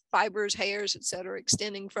of fibers, hairs, etc.,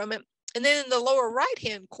 extending from it. And then in the lower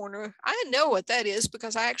right-hand corner, I know what that is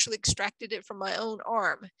because I actually extracted it from my own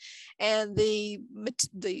arm. And the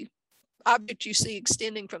object you see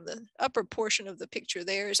extending from the upper portion of the picture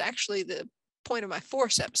there is actually the point of my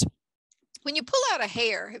forceps. When you pull out a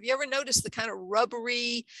hair, have you ever noticed the kind of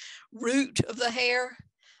rubbery root of the hair?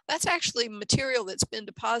 That's actually material that's been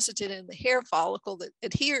deposited in the hair follicle that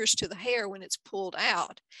adheres to the hair when it's pulled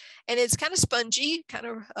out. And it's kind of spongy, kind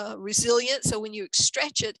of resilient. So when you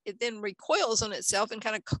stretch it, it then recoils on itself and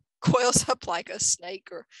kind of coils up like a snake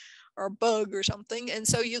or a bug or something. And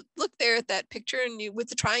so you look there at that picture and you, with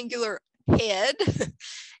the triangular head,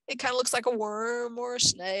 it kind of looks like a worm or a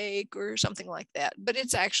snake or something like that. But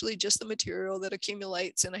it's actually just the material that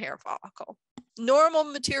accumulates in a hair follicle. Normal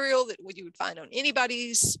material that you would find on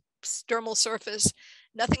anybody's dermal surface,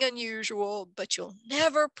 nothing unusual, but you'll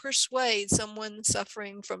never persuade someone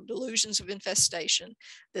suffering from delusions of infestation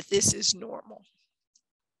that this is normal.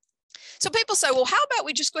 So people say, well, how about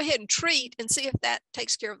we just go ahead and treat and see if that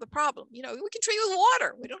takes care of the problem? You know, we can treat with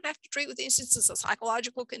water. We don't have to treat with instances of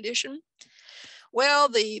psychological condition. Well,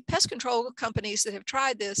 the pest control companies that have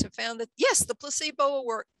tried this have found that, yes, the placebo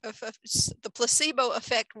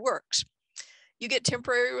effect works. You get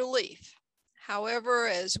temporary relief. However,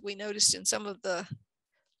 as we noticed in some of the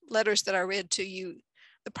letters that I read to you,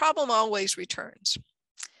 the problem always returns.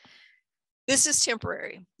 This is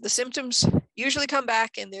temporary. The symptoms usually come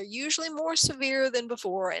back and they're usually more severe than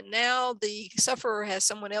before. And now the sufferer has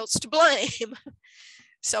someone else to blame.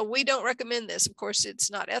 So we don't recommend this. Of course, it's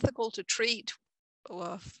not ethical to treat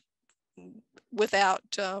without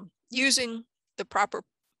using the proper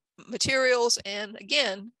materials. And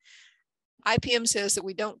again, IPM says that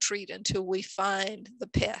we don't treat until we find the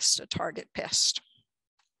pest, a target pest.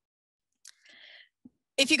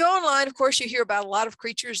 If you go online, of course, you hear about a lot of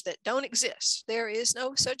creatures that don't exist. There is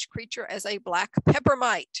no such creature as a black pepper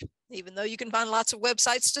mite, even though you can find lots of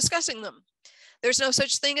websites discussing them. There's no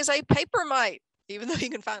such thing as a paper mite, even though you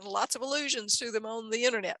can find lots of allusions to them on the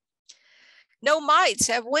internet. No mites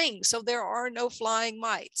have wings, so there are no flying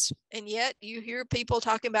mites. And yet you hear people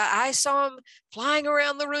talking about, I saw them flying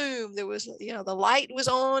around the room. There was, you know, the light was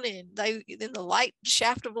on and then the light,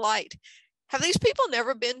 shaft of light. Have these people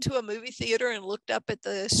never been to a movie theater and looked up at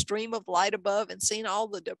the stream of light above and seen all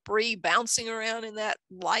the debris bouncing around in that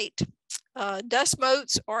light? Dust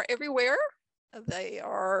motes are everywhere. They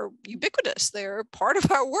are ubiquitous. They're part of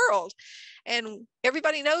our world. And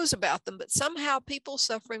everybody knows about them, but somehow people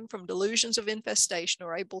suffering from delusions of infestation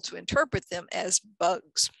are able to interpret them as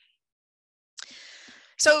bugs.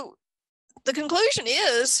 So the conclusion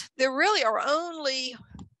is there really are only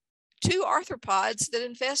two arthropods that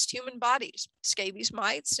infest human bodies, scabies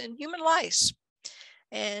mites and human lice.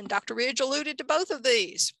 And Dr. Ridge alluded to both of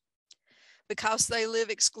these. Because they live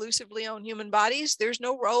exclusively on human bodies, there's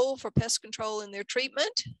no role for pest control in their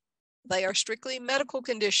treatment. They are strictly medical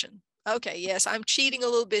condition. Okay, yes, I'm cheating a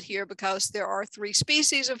little bit here because there are 3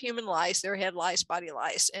 species of human lice. There are head lice, body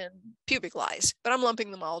lice, and pubic lice, but I'm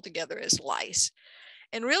lumping them all together as lice.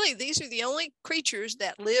 And really, these are the only creatures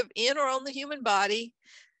that live in or on the human body,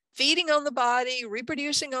 feeding on the body,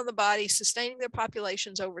 reproducing on the body, sustaining their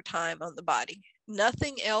populations over time on the body.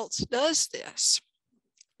 Nothing else does this.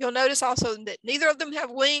 You'll notice also that neither of them have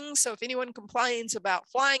wings. So if anyone complains about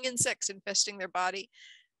flying insects infesting their body,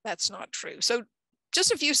 that's not true. So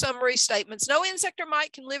just a few summary statements. No insect or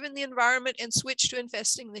mite can live in the environment and switch to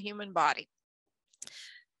infesting the human body.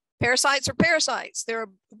 Parasites are parasites. They're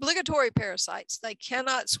obligatory parasites. They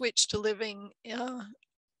cannot switch to living in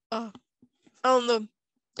the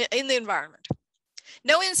environment.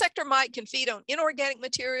 No insect or mite can feed on inorganic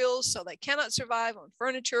materials, so they cannot survive on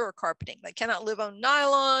furniture or carpeting. They cannot live on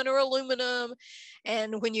nylon or aluminum.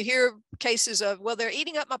 And when you hear cases of, well, they're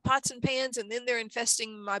eating up my pots and pans and then they're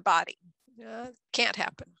infesting my body, can't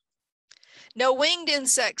happen. No winged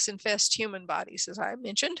insects infest human bodies, as I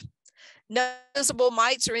mentioned. No invisible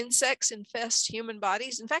mites or insects infest human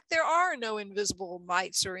bodies. In fact, there are no invisible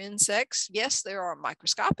mites or insects. Yes, there are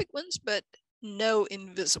microscopic ones, but no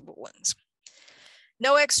invisible ones.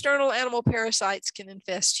 No external animal parasites can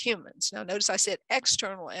infest humans. Now, notice I said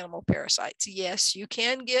external animal parasites. Yes, you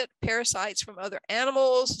can get parasites from other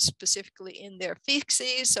animals, specifically in their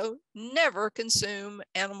feces, so never consume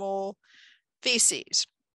animal feces.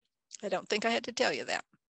 I don't think I had to tell you that.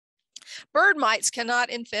 Bird mites cannot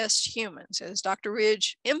infest humans, as Dr.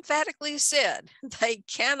 Ridge emphatically said. They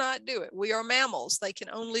cannot do it. We are mammals. They can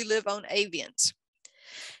only live on avians.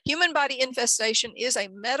 Human body infestation is a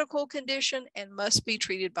medical condition and must be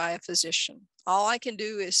treated by a physician. All I can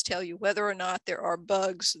do is tell you whether or not there are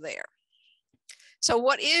bugs there. So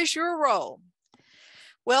what is your role?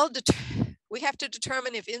 Well, we have to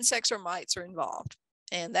determine if insects or mites are involved,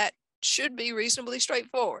 and that should be reasonably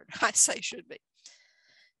straightforward. I say should be.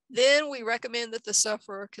 Then we recommend that the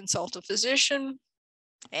sufferer consult a physician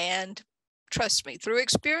and trust me, through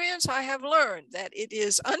experience, I have learned that it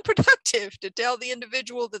is unproductive to tell the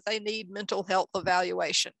individual that they need mental health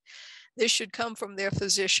evaluation. This should come from their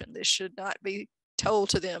physician. This should not be told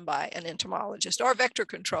to them by an entomologist or vector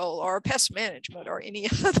control or pest management or any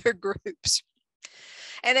other groups.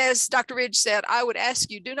 And as Dr. Ridge said, I would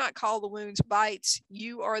ask you, do not call the wounds bites.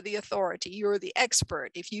 You are the authority. You are the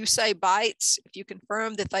expert. If you say bites, if you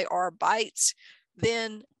confirm that they are bites,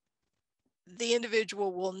 then the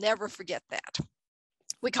individual will never forget that.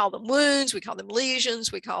 We call them wounds, we call them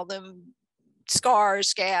lesions, we call them scars,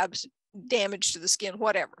 scabs, damage to the skin,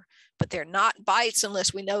 whatever. But they're not bites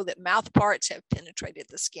unless we know that mouth parts have penetrated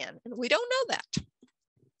the skin. And we don't know that.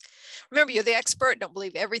 Remember, you're the expert. Don't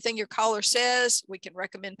believe everything your caller says. We can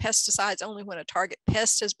recommend pesticides only when a target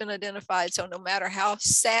pest has been identified. So no matter how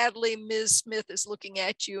sadly Ms. Smith is looking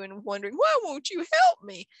at you and wondering, why won't you help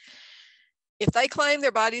me? If they claim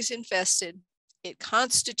their body's infested, it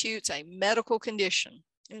constitutes a medical condition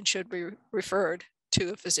and should be referred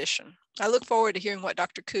to a physician. I look forward to hearing what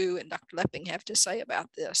Dr. Koo and Dr. Lepping have to say about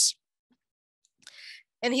this.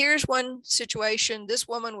 And here's one situation. This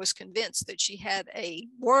woman was convinced that she had a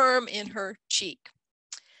worm in her cheek.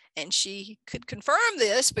 And she could confirm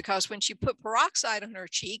this because when she put peroxide on her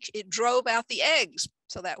cheek, it drove out the eggs.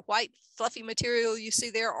 So that white fluffy material you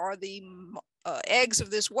see there are the eggs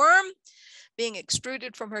of this worm being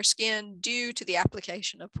extruded from her skin due to the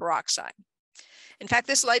application of peroxide. In fact,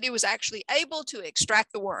 this lady was actually able to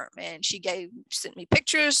extract the worm, and she sent me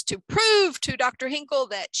pictures to prove to Dr. Hinkle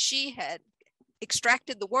that she had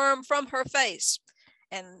extracted the worm from her face.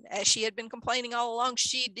 And as she had been complaining all along,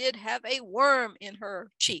 she did have a worm in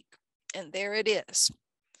her cheek, and there it is.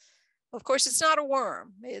 Of course, it's not a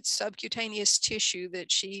worm. It's subcutaneous tissue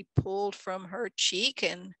that she pulled from her cheek,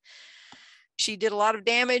 and she did a lot of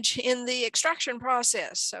damage in the extraction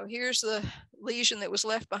process. So here's the lesion that was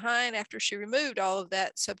left behind after she removed all of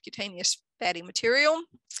that subcutaneous fatty material.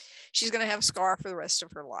 She's going to have a scar for the rest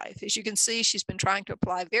of her life. As you can see, she's been trying to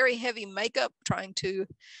apply very heavy makeup, trying to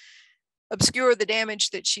obscure the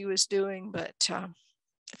damage that she was doing. But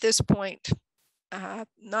at this point,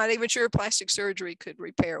 not even sure plastic surgery could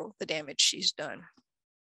repair the damage she's done.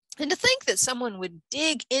 And to think that someone would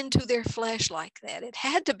dig into their flesh like that, it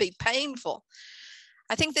had to be painful.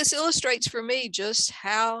 I think this illustrates for me just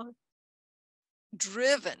how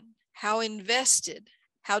driven, how invested,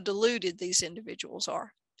 how deluded these individuals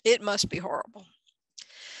are. It must be horrible.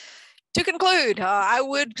 To conclude, I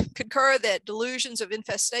would concur that delusions of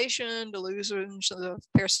infestation, delusions of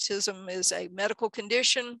parasitism is a medical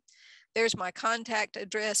condition. There's my contact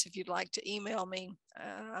address if you'd like to email me.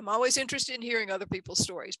 I'm always interested in hearing other people's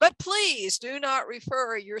stories, but please do not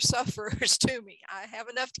refer your sufferers to me. I have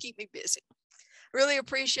enough to keep me busy. Really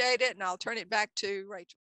appreciate it, and I'll turn it back to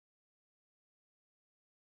Rachel.